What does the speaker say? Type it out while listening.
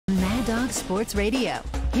Dog Sports Radio.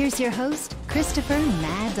 Here's your host, Christopher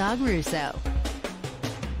Mad Dog Russo.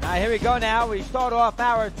 All right, here we go now. We start off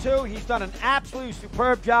hour 2. He's done an absolutely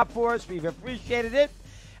superb job for us. We've appreciated it.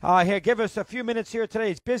 Here, give us a few minutes here today.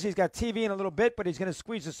 He's busy. He's got TV in a little bit, but he's going to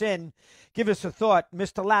squeeze us in. Give us a thought.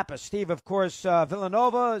 Mr. Lappas. Steve, of course,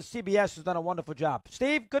 Villanova, CBS has done a wonderful job.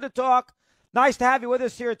 Steve, good to talk. Nice to have you with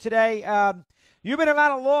us here today. You've been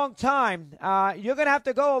around a long time. You're going to have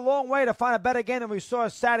to go a long way to find a better game than we saw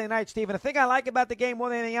Saturday night, Steve. And the thing I like about the game more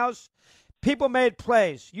than anything else, people made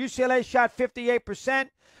plays. UCLA shot 58%.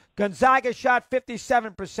 Gonzaga shot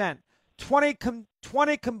 57%.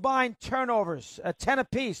 20 combined turnovers, 10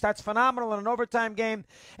 apiece. That's phenomenal in an overtime game.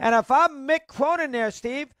 And if I'm Mick Cronin there,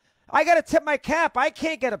 Steve, I got to tip my cap. I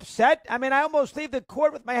can't get upset. I mean, I almost leave the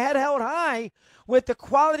court with my head held high with the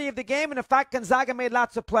quality of the game and the fact Gonzaga made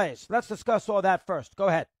lots of plays. Let's discuss all that first. Go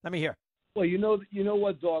ahead. Let me hear. Well, you know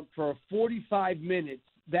what, Dog? For 45 minutes,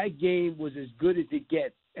 that game was as good as it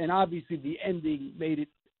gets. And obviously the ending made it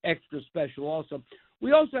extra special also.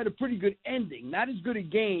 We also had a pretty good ending. Not as good a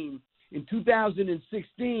game in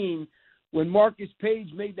 2016 when Marcus Page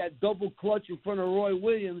made that double clutch in front of Roy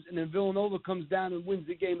Williams, and then Villanova comes down and wins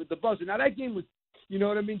the game at the buzzer. Now, that game was, you know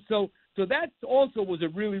what I mean? So that also was a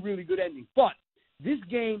really, really good ending. But this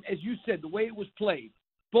game, as you said, the way it was played,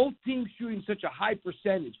 both teams shooting such a high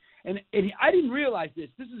percentage. And I didn't realize this.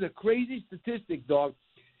 This is a crazy statistic, Dog.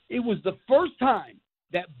 It was the first time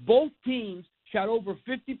that both teams shot over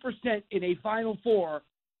 50% in a Final Four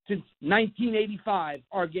since 1985,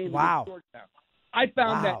 our game wow. in Georgetown. I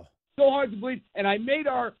found wow. that so hard to believe, and I made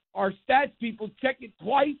our stats people check it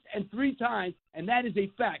twice and 3 times, and that is a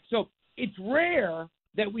fact. So it's rare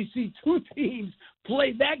that we see two teams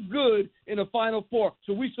play that good in a Final Four,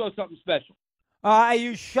 so we saw something special. Are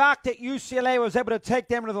you shocked that UCLA was able to take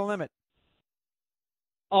them to the limit?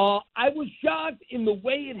 I was shocked in the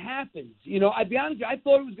way it happens. You know, I'll be honest with you, I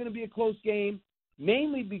thought it was going to be a close game,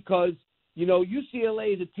 mainly because, you know,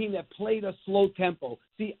 UCLA is a team that played a slow tempo.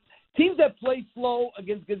 See, teams that play slow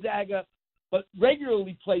against Gonzaga but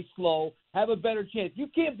regularly play slow have a better chance. You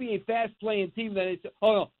can't be a fast-playing team that is,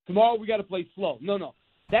 oh, no, tomorrow we got to play slow. No,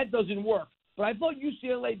 that doesn't work. But I thought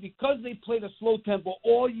UCLA, because they played a slow tempo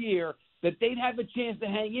all year, that they'd have a chance to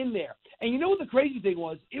hang in there. And you know what the crazy thing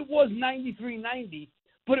was? It was 93-90,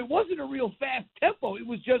 but it wasn't a real fast tempo. It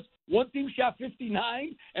was just one team shot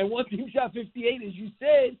 59 and one team shot 58, as you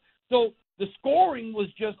said. So the scoring was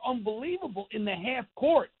just unbelievable in the half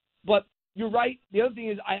court. But you're right. The other thing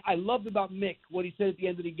is I loved about Mick what he said at the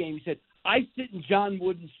end of the game. He said, I sit in John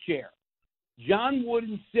Wooden's chair. John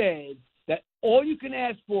Wooden said that all you can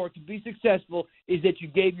ask for to be successful is that you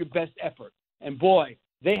gave your best effort. And, boy,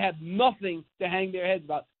 they have nothing to hang their heads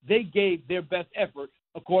about. They gave their best effort.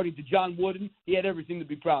 According to John Wooden, he had everything to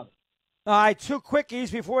be proud of. All right, 2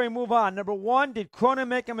 quickies before we move on. Number 1, did Cronin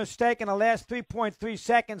make a mistake in the last 3.3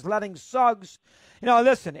 seconds letting Suggs? You know,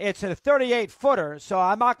 listen, it's a 38-footer, so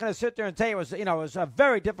I'm not going to sit there and tell you it was a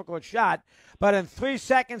very difficult shot. But in 3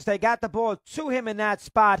 seconds, they got the ball to him in that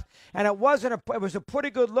spot, and it was a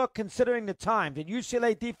pretty good look considering the time. Did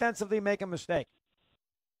UCLA defensively make a mistake?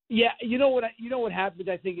 Yeah, you know what happened,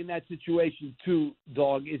 I think, in that situation too,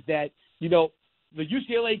 Dog, is that, you know, the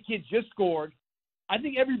UCLA kids just scored. I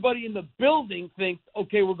think everybody in the building thinks,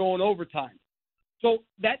 okay, we're going overtime. So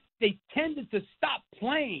that they tended to stop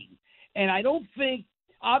playing. And I don't think,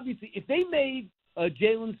 obviously, if they made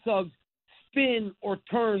Jalen Suggs spin or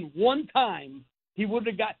turn one time, he would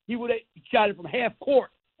have shot it from half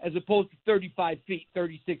court as opposed to 35 feet,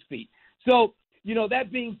 36 feet. So, you know, that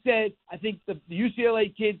being said, I think the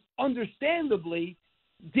UCLA kids understandably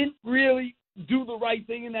didn't really do the right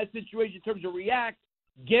thing in that situation in terms of react,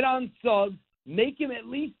 get on Suggs, make him at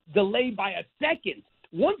least delay by a second.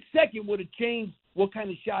 1 second would have changed what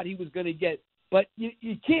kind of shot he was going to get. But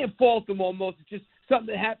you can't fault him almost. It's just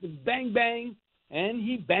something that happens, bang, bang, and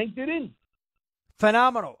he banked it in.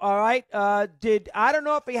 Phenomenal. All right. I don't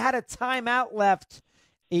know if he had a timeout left.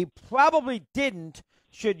 He probably didn't.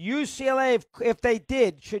 Should UCLA, if they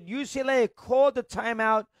did, should UCLA have called the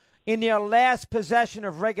timeout in their last possession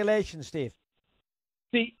of regulation, Steve?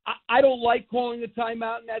 See, I don't like calling a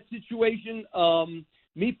timeout in that situation.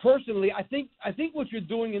 Me personally, I think what you're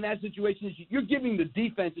doing in that situation is you're giving the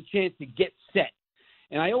defense a chance to get set.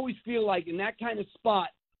 And I always feel like in that kind of spot,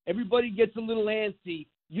 everybody gets a little antsy.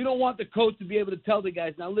 You don't want the coach to be able to tell the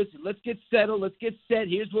guys, now listen, let's get settled, let's get set.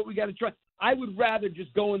 Here's what we got to try. I would rather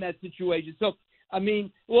just go in that situation. So, I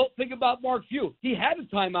mean, well, think about Mark Few. He had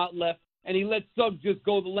a timeout left, and he let Suggs just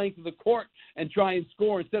go the length of the court and try and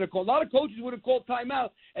score instead of calling. A lot of coaches would have called timeout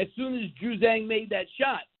as soon as Juzang made that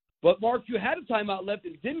shot. But Mark Few had a timeout left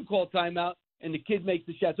and didn't call timeout, and the kid makes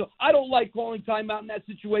the shot. So I don't like calling timeout in that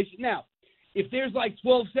situation. Now, if there's like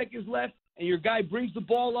 12 seconds left and your guy brings the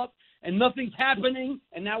ball up and nothing's happening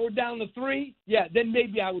and now we're down to 3, yeah, then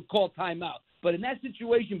maybe I would call timeout. But in that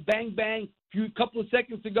situation, bang, bang, couple of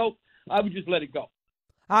seconds ago, I would just let it go.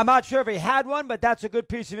 I'm not sure if he had one, but that's a good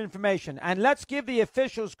piece of information. And let's give the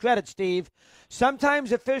officials credit, Steve.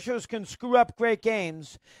 Sometimes officials can screw up great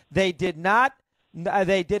games. They did not.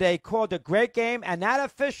 They called a great game, and that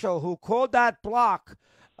official who called that block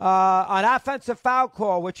on offensive foul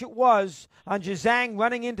call, which it was on Jazang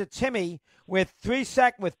running into Timmy with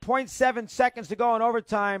 0.7 seconds to go in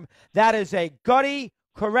overtime, that is a gutty,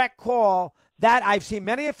 correct call. That I've seen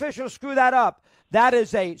many officials screw that up. That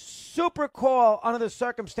is a super call under the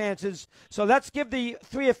circumstances. So let's give the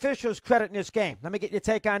 3 officials credit in this game. Let me get your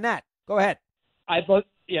take on that. Go ahead. I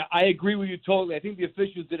agree with you totally. I think the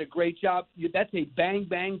officials did a great job. That's a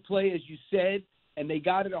bang-bang play, as you said, and they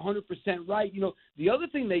got it 100% right. You know, the other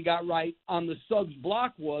thing they got right on the Suggs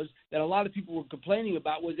block was that a lot of people were complaining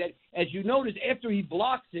about was that, as you notice, after he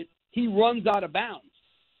blocks it, he runs out of bounds.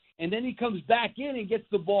 And then he comes back in and gets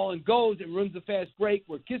the ball and goes and runs a fast break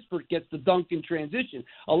where Kispert gets the dunk in transition.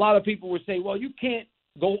 A lot of people were saying, well, you can't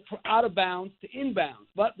go out of bounds to inbounds.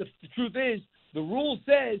 But the truth is, the rule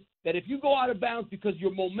says that if you go out of bounds because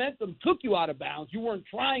your momentum took you out of bounds, you weren't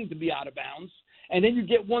trying to be out of bounds, and then you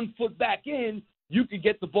get 1 foot back in, you could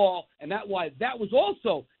get the ball. And that was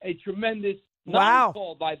also a tremendous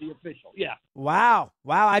call by the official. Yeah. Wow.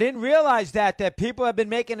 I didn't realize that people have been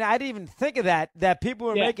making, I didn't even think of that people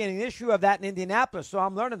were making an issue of that in Indianapolis. So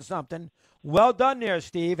I'm learning something. Well done there,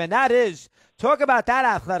 Steve. And that is, talk about that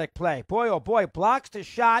athletic play. Boy, oh boy, blocks the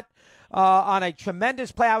shot on a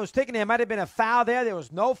tremendous play. I was thinking there might have been a foul there. There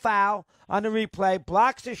was no foul on the replay.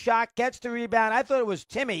 Blocks the shot, gets the rebound. I thought it was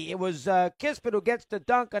Timmy. It was Kispert who gets the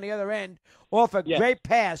dunk on the other end off a great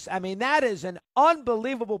pass. I mean, that is an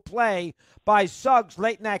unbelievable play by Suggs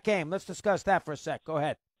late in that game. Let's discuss that for a sec. Go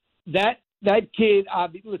ahead. That kid,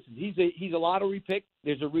 listen, he's a lottery pick.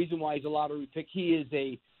 There's a reason why he's a lottery pick. He is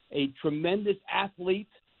a tremendous athlete.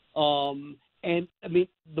 And, I mean,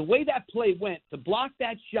 the way that play went, to block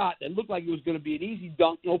that shot that looked like it was going to be an easy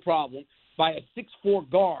dunk, no problem, by a 6'4"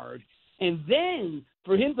 guard, and then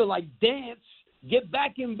for him to, like, dance, get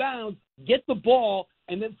back in bounds, get the ball,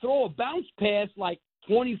 and then throw a bounce pass like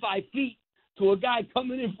 25 feet to a guy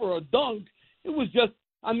coming in for a dunk, it was just,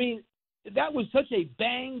 I mean, that was such a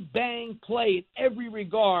bang play in every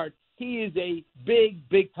regard. He is a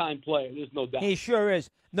big-time player. There's no doubt. He sure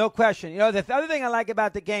is. No question. You know, the other thing I like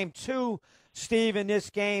about the game, too, Steve, in this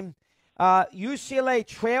game, UCLA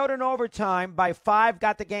trailed in overtime by 5,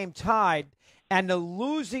 got the game tied, and the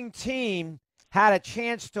losing team had a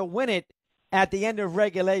chance to win it at the end of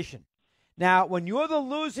regulation. Now, when you're the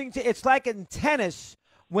losing team, it's like in tennis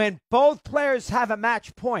when both players have a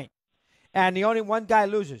match point and the only one guy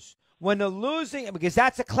loses. When the losing, because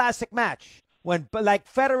that's a classic match, when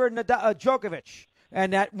like Federer and Djokovic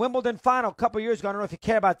and that Wimbledon final a couple years ago, I don't know if you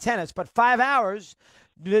care about tennis, but 5 hours,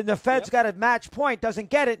 the Fed's got a match point, doesn't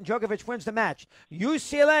get it, and Djokovic wins the match.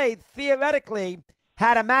 UCLA theoretically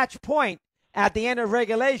had a match point at the end of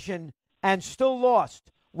regulation and still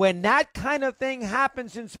lost. When that kind of thing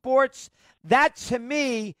happens in sports, that to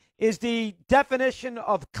me is the definition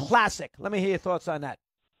of classic. Let me hear your thoughts on that.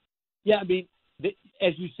 Yeah, I mean,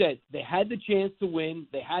 as you said, they had the chance to win.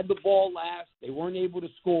 They had the ball last. They weren't able to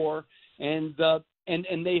score, and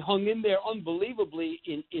they hung in there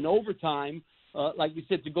unbelievably in overtime. Like we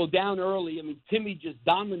said, to go down early. I mean, Timmy just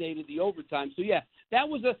dominated the overtime. So yeah, that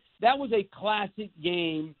was a classic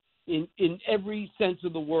game in every sense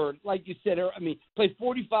of the word. Like you said, I mean, played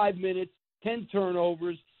 45 minutes, 10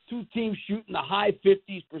 turnovers, 2 teams shooting the high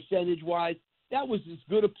 50s percentage-wise. That was as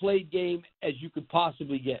good a played game as you could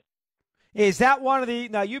possibly get. Is that one of the –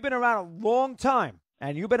 now, you've been around a long time,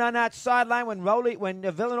 and you've been on that sideline when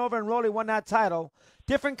Villanova and Rowley won that title.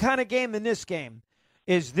 Different kind of game than this game.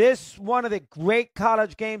 Is this one of the great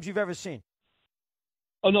college games you've ever seen?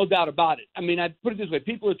 Oh, no doubt about it. I mean, I put it this way.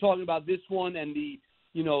 People are talking about this one and the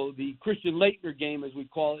Christian Laettner game, as we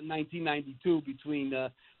call it, in 1992 between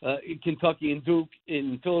Kentucky and Duke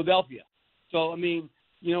in Philadelphia. So, I mean,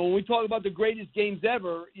 when we talk about the greatest games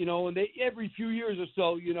ever, and every few years or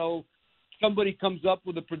so, somebody comes up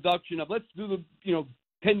with a production of, let's do the,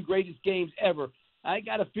 10 greatest games ever. I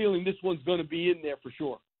got a feeling this one's going to be in there for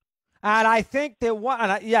sure. And I think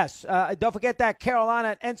that don't forget that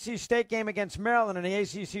Carolina NC State game against Maryland in the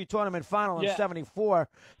ACC tournament final in '74.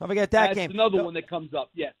 Don't forget that game. That's another one that comes up,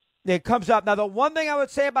 yes. It comes up. Now, the one thing I would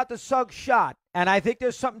say about the Suggs shot, and I think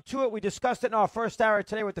there's something to it, we discussed it in our first hour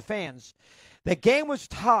today with the fans. The game was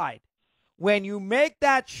tied. When you make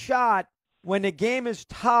that shot when the game is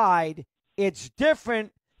tied, it's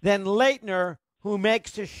different than Leitner, who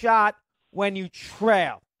makes a shot when you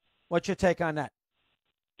trail. What's your take on that?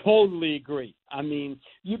 Totally agree. I mean,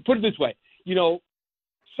 you put it this way,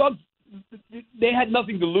 Suggs, they had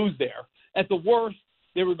nothing to lose there. At the worst,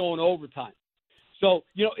 they were going to overtime. So,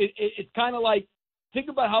 it's kind of like, think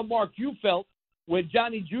about how, Mark, you felt when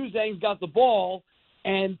Johnny Juzang's got the ball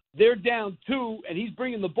and they're down 2 and he's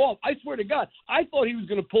bringing the ball. I swear to God, I thought he was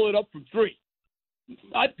going to pull it up from 3.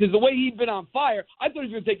 Because the way he'd been on fire, I thought he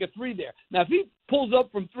was going to take a 3 there. Now, if he pulls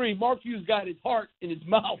up from 3, Mark Hughes got his heart in his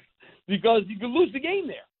mouth because he could lose the game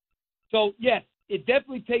there. So, yes, it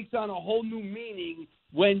definitely takes on a whole new meaning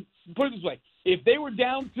when, put it this way, if they were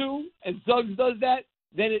down 2 and Suggs does that,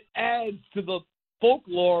 then it adds to the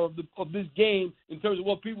folklore of this game in terms of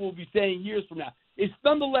what people will be saying years from now. It's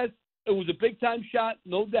nonetheless, it was a big-time shot,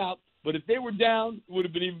 no doubt, but if they were down, it would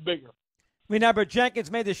have been even bigger. Remember,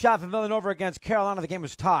 Jenkins made the shot for Villanova against Carolina. The game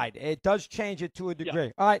was tied. It does change it to a degree.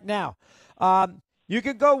 Yeah. All right, now, you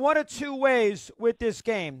can go one of two ways with this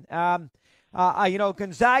game.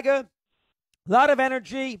 Gonzaga, a lot of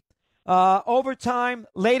energy, overtime,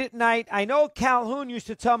 late at night. I know Calhoun used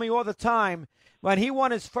to tell me all the time when he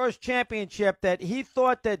won his first championship that he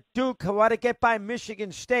thought that Duke had to get by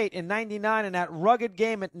Michigan State in '99 in that rugged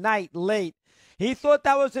game at night, late. He thought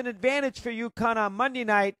that was an advantage for UConn on Monday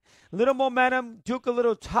night. Little momentum, Duke a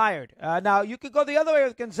little tired. Now, you could go the other way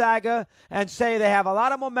with Gonzaga and say they have a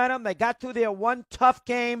lot of momentum. They got through their one tough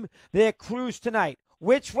game, their cruise tonight.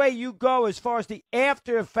 Which way you go as far as the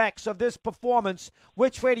after effects of this performance?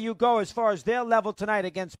 Which way do you go as far as their level tonight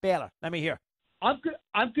against Baylor? Let me hear. I'm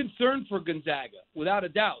concerned for Gonzaga, without a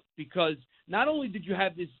doubt, because not only did you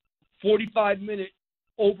have this 45-minute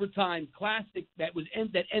overtime classic that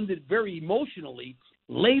ended very emotionally,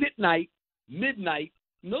 late at night, midnight,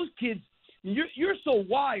 and those kids, you're so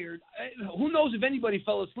wired. Who knows if anybody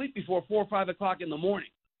fell asleep before 4 or 5 o'clock in the morning?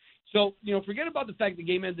 So, forget about the fact the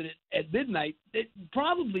game ended at midnight. It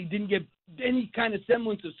probably didn't get any kind of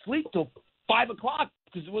semblance of sleep till 5 o'clock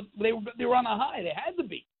because they were on a high. They had to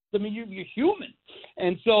be. I mean, you're human.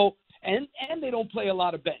 And so, and they don't play a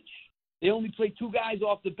lot of bench. They only play 2 guys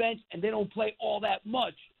off the bench, and they don't play all that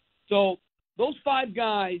much. So those 5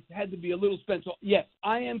 guys had to be a little spent. So, yes,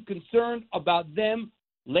 I am concerned about them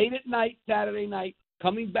late at night, Saturday night,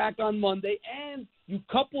 coming back on Monday. And you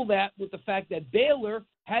couple that with the fact that Baylor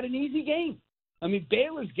had an easy game. I mean,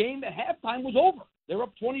 Baylor's game at halftime was over. They were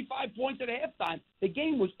up 25 points at halftime. The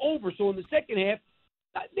game was over. So in the second half,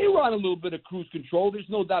 they were on a little bit of cruise control. There's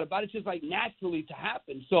no doubt about it. It's just like naturally to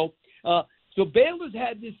happen. So Baylor's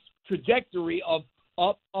had this trajectory of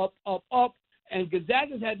up, up, up, up, and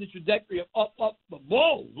Gonzaga's had this trajectory of up, up, but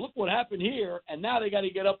whoa, look what happened here, and now they got to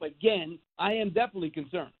get up again. I am definitely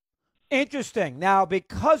concerned. Interesting. Now,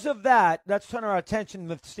 because of that, let's turn our attention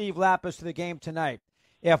with Steve Lappas to the game tonight.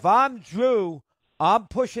 If I'm Drew, I'm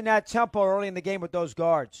pushing that tempo early in the game with those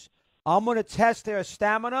guards. I'm going to test their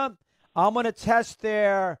stamina. I'm going to test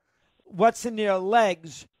what's in their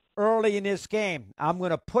legs early in this game. I'm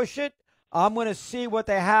going to push it. I'm going to see what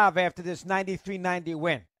they have after this 93-90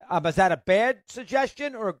 win. Is that a bad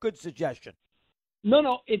suggestion or a good suggestion?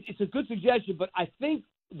 No, it's a good suggestion, but I think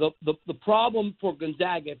the problem for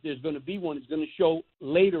Gonzaga, if there's going to be one, is going to show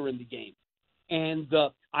later in the game. And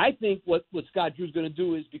I think what Scott Drew's going to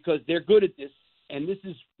do is, because they're good at this, and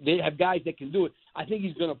they have guys that can do it, I think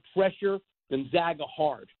he's going to pressure Gonzaga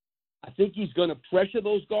hard. I think he's going to pressure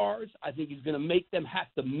those guards. I think he's going to make them have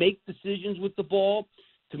to make decisions with the ball.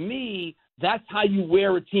 To me, that's how you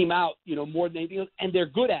wear a team out, more than anything else, and they're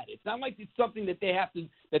good at it. It's not like it's something that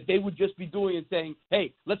they would just be doing and saying,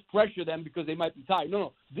 hey, let's pressure them because they might be tired.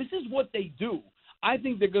 No, this is what they do. I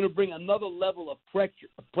think they're going to bring another level of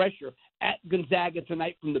pressure at Gonzaga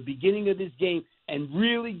tonight from the beginning of this game and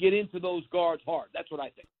really get into those guards hard. That's what I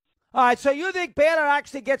think. All right, so you think Baylor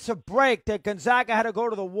actually gets a break that Gonzaga had to go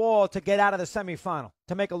to the wall to get out of the semifinal,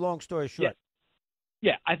 to make a long story short?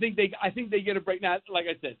 Yeah, I think they get a break. Now, like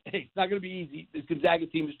I said, hey, it's not going to be easy. This Gonzaga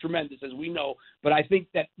team is tremendous, as we know. But I think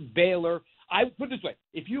that Baylor, I put it this way,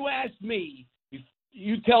 if you ask me, if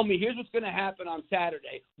you tell me, here's what's going to happen on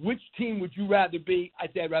Saturday, which team would you rather be?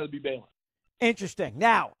 I'd say I'd rather be Baylor. Interesting.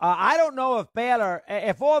 Now, I don't know if Baylor,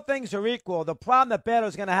 if all things are equal, the problem that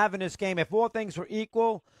Baylor's going to have in this game, if all things were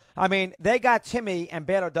equal, I mean, they got Timmy and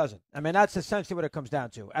Baylor doesn't. I mean, that's essentially what it comes down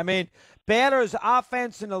to. I mean, Baylor's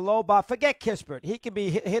offense in the low box, forget Kispert. He can be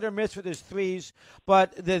hit or miss with his threes,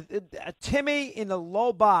 but Timmy in the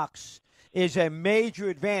low box is a major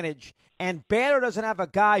advantage, and Baylor doesn't have a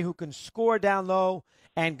guy who can score down low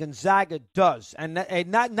and Gonzaga does. And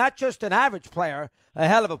not just an average player, a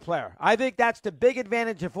hell of a player. I think that's the big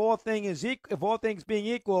advantage, if all things being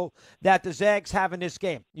equal, that the Zags have in this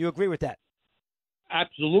game. You agree with that?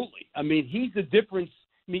 Absolutely. I mean, he's the difference.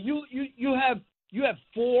 I mean, you have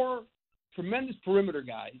four tremendous perimeter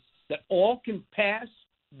guys that all can pass,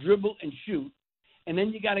 dribble, and shoot. And then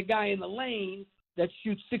you got a guy in the lane that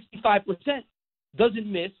shoots 65%, doesn't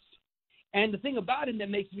miss. And the thing about him that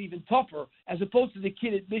makes him even tougher, as opposed to the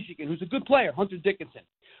kid at Michigan, who's a good player, Hunter Dickinson.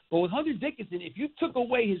 But with Hunter Dickinson, if you took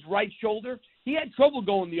away his right shoulder, he had trouble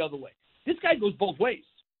going the other way. This guy goes both ways.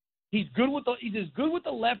 He's as good with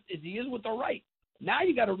the left as he is with the right. Now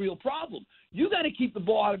you got a real problem. You got to keep the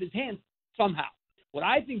ball out of his hands somehow. What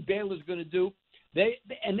I think Baylor's going to do, they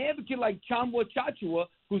have a kid like Chambua Chachua,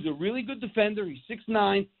 who's a really good defender. He's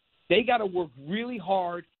 6'9". They got to work really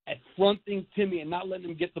hard at fronting Timmy and not letting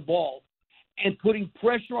him get the ball and putting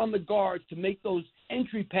pressure on the guards to make those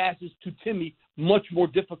entry passes to Timmy much more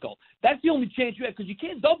difficult. That's the only chance you have, because you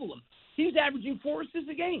can't double him. He's averaging 4 assists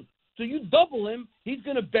a game. So you double him, he's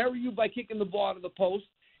going to bury you by kicking the ball out of the post.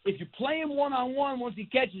 If you play him one-on-one, once he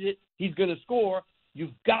catches it, he's going to score.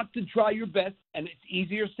 You've got to try your best, and it's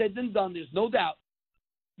easier said than done. There's no doubt.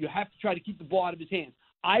 You have to try to keep the ball out of his hands.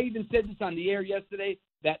 I even said this on the air yesterday,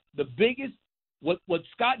 that the biggest, what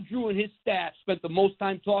Scott Drew and his staff spent the most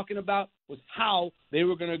time talking about was how they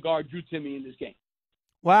were going to guard Drew Timme in this game.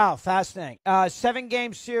 Wow, fascinating.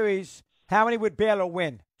 7-game series, how many would Baylor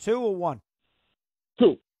win? 2 or 1?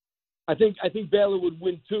 2. I think Baylor would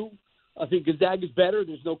win 2. I think Gonzaga's better.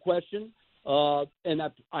 There's no question. And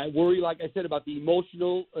I worry, like I said, about the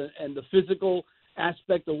emotional and the physical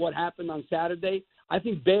aspect of what happened on Saturday. I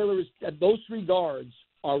think Baylor those 3 guards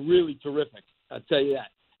are really terrific. I'll tell you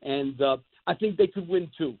that. And I think they could win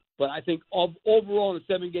 2. But I think overall in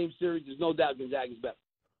a 7-game series, there's no doubt Gonzaga's better.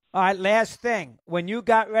 All right, last thing. When you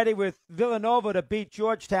got ready with Villanova to beat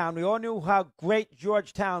Georgetown, we all knew how great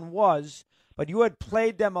Georgetown was, but you had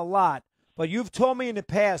played them a lot. But you've told me in the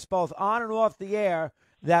past, both on and off the air,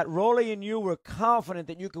 that Rolly and you were confident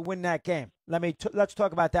that you could win that game. Let's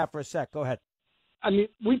talk about that for a sec. Go ahead. I mean,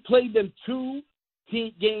 we played them 2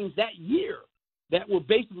 games that year that were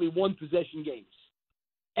basically one-possession games.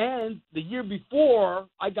 And the year before,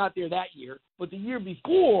 I got there that year, but the year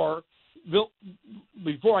before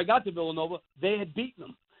I got to Villanova, they had beaten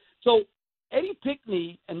them. So Eddie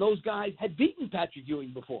Pickney and those guys had beaten Patrick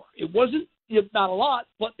Ewing before. It wasn't not a lot,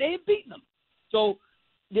 but they had beaten them. So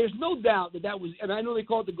there's no doubt that was, and I know they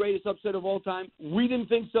call it the greatest upset of all time. We didn't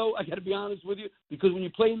think so, I got to be honest with you, because when you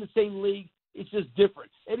play in the same league, it's just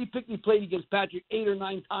different. Eddie Pickney played against Patrick 8 or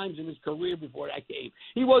 9 times in his career before that game.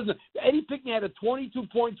 Eddie Pickney had a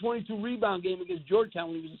 22-point, 22-rebound game against Georgetown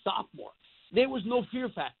when he was a sophomore. There was no fear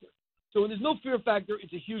factor. So when there's no fear factor,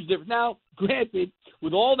 it's a huge difference. Now, granted,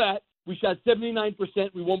 with all that, we shot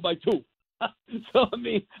 79%. We won by 2. So, I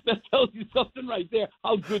mean, that tells you something right there,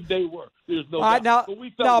 how good they were. There's no doubt.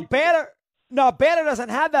 Baylor doesn't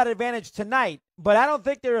have that advantage tonight, but I don't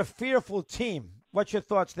think they're a fearful team. What's your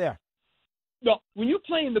thoughts there? No, when you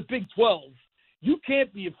play in the Big 12, you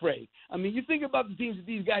can't be afraid. I mean, you think about the teams that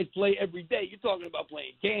these guys play every day. You're talking about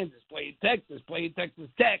playing Kansas, playing Texas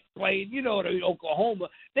Tech, playing, Oklahoma.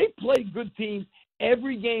 They play good teams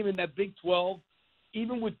every game in that Big 12,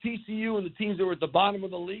 even with TCU and the teams that were at the bottom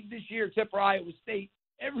of the league this year, except for Iowa State.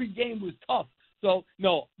 Every game was tough. So,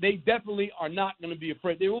 no, they definitely are not going to be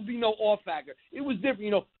afraid. There will be no awe factor. It was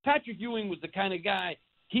different. Patrick Ewing was the kind of guy,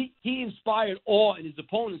 he inspired awe in his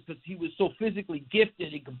opponents because he was so physically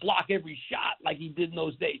gifted. He could block every shot like he did in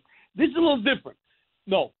those days. This is a little different.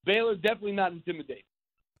 No, Baylor definitely not intimidated.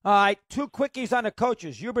 All right, 2 quickies on the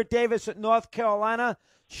coaches. Hubert Davis at North Carolina,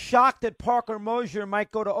 shocked that Parker Mosier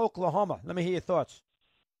might go to Oklahoma. Let me hear your thoughts.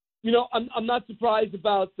 I'm not surprised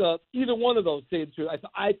about either one of those, to say the truth.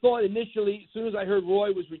 I thought initially, as soon as I heard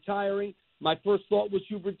Roy was retiring, my first thought was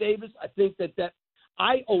Hubert Davis. I think that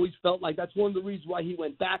I always felt like that's one of the reasons why he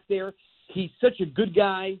went back there. He's such a good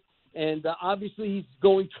guy, and obviously he's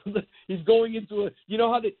going into a,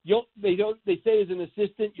 how they say as an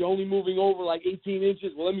assistant you're only moving over like 18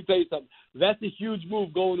 inches. Well, let me tell you something. That's a huge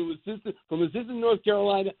move going to from assistant North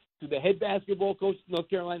Carolina to the head basketball coach of North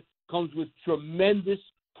Carolina. Comes with tremendous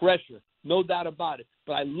pressure, no doubt about it.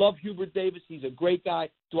 But I love Hubert Davis. He's a great guy.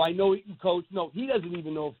 Do I know he can coach? No, he doesn't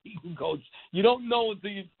even know if he can coach. You don't know until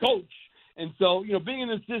you coach. And so, being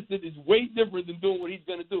an assistant is way different than doing what he's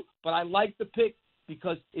going to do. But I like the pick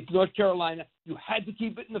because it's North Carolina. You had to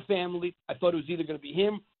keep it in the family. I thought it was either going to be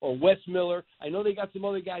him or Wes Miller. I know they got some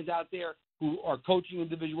other guys out there who are coaching in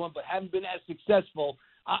Division I but haven't been as successful.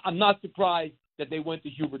 I'm not surprised that they went to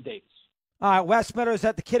Hubert Davis. All right, Wes Miller, is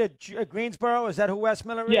that the kid at Greensboro? Is that who Wes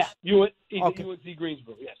Miller is? Yeah, Okay. UNC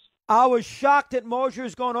Greensboro, yes. I was shocked that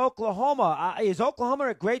Mosier's going to Oklahoma. Is Oklahoma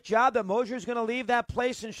a great job that Mosier's going to leave that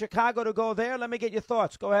place in Chicago to go there? Let me get your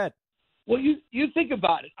thoughts. Go ahead. Well, you think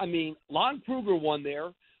about it. I mean, Lon Kruger won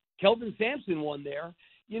there. Kelvin Sampson won there.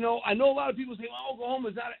 You know, I know a lot of people say, well,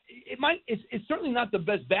 Oklahoma's not – it's certainly not the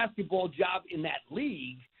best basketball job in that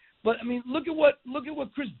league. But, I mean, look at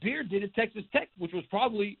what Chris Beard did at Texas Tech, which was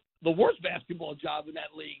probably the worst basketball job in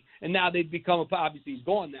that league. And now they've become – obviously he's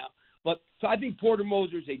gone now. But so I think Porter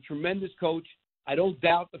Moser is a tremendous coach. I don't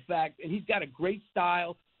doubt the fact, and he's got a great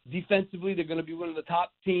style. Defensively, they're going to be one of the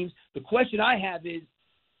top teams. The question I have is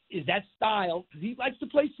that style, because he likes to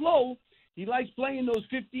play slow. He likes playing those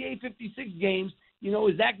 58, 56 games. You know,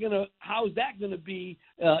 how is that going to be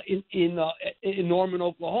in Norman,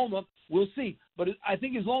 Oklahoma? We'll see. But I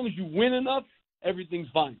think as long as you win enough, everything's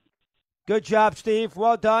fine. Good job, Steve.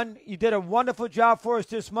 Well done. You did a wonderful job for us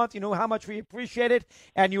this month. You know how much we appreciate it,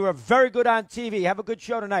 and you were very good on TV. Have a good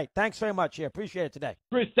show tonight. Thanks very much. Yeah, appreciate it today.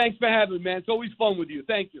 Chris, thanks for having me, man. It's always fun with you.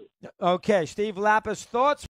 Thank you. Okay, Steve Lappas, thoughts?